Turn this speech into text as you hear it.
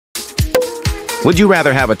Would you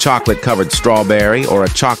rather have a chocolate-covered strawberry or a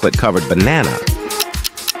chocolate-covered banana?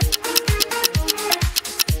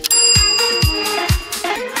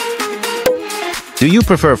 Do you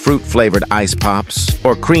prefer fruit-flavored ice pops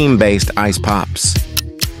or cream-based ice pops?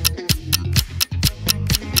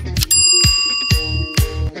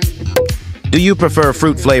 Do you prefer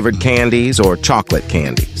fruit-flavored candies or chocolate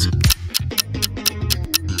candies?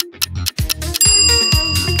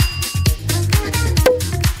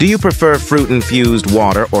 Do you prefer fruit-infused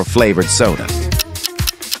water or flavored soda?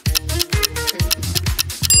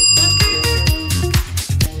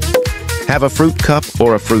 Have a fruit cup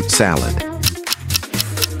or a fruit salad?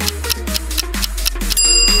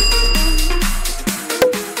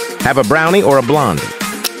 Have a brownie or a blondie?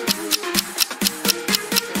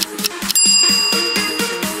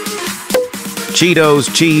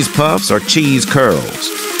 Cheetos cheese puffs or cheese curls?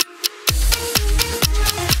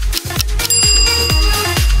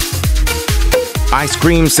 Ice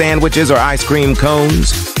cream sandwiches or ice cream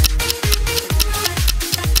cones?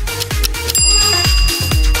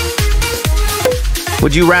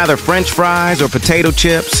 Would you rather French fries or potato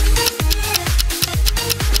chips?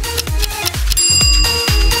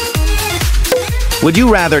 Would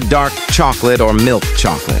you rather dark chocolate or milk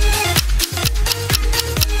chocolate?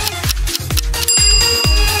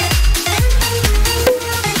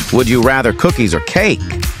 Would you rather cookies or cake?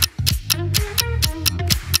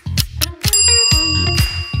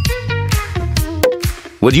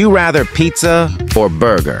 Would you rather pizza or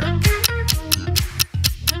burger?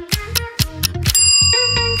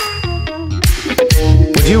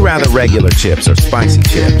 Would you rather regular chips or spicy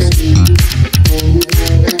chips?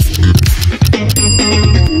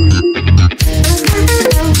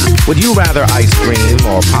 Would you rather ice cream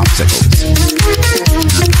or popsicles?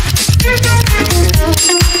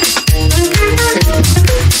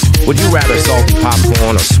 Would you rather salty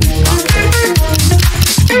popcorn or sweet popcorn?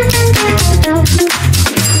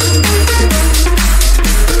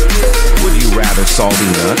 Would you rather salty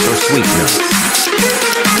nuts or sweet nuts?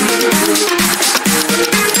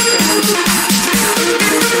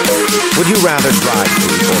 Would you rather dried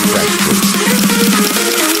fruit or fresh fruit?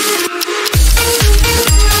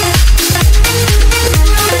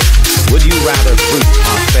 Would you rather fruit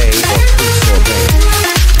parfait or fruit sorbet?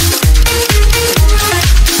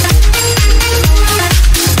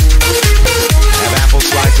 Have apple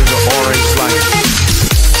slices or orange slices?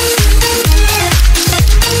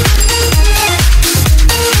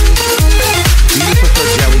 Do you prefer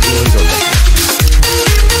jelly beans or licorice?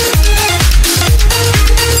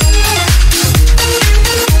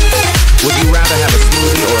 Would you rather have a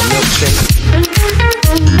smoothie or a milkshake?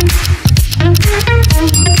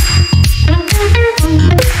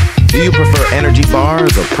 Do you prefer energy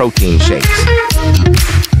bars or protein shakes?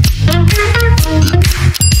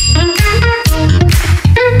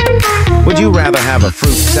 Would you rather have a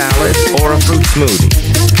fruit salad or a fruit smoothie?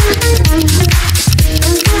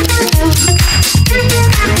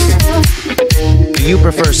 Do you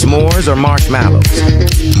prefer s'mores or marshmallows?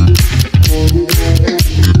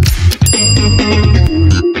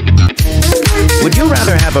 Would you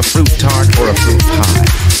rather have a fruit tart or a fruit pie?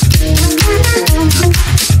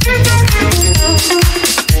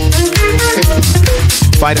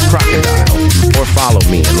 Fight a crocodile or follow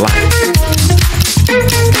me in life?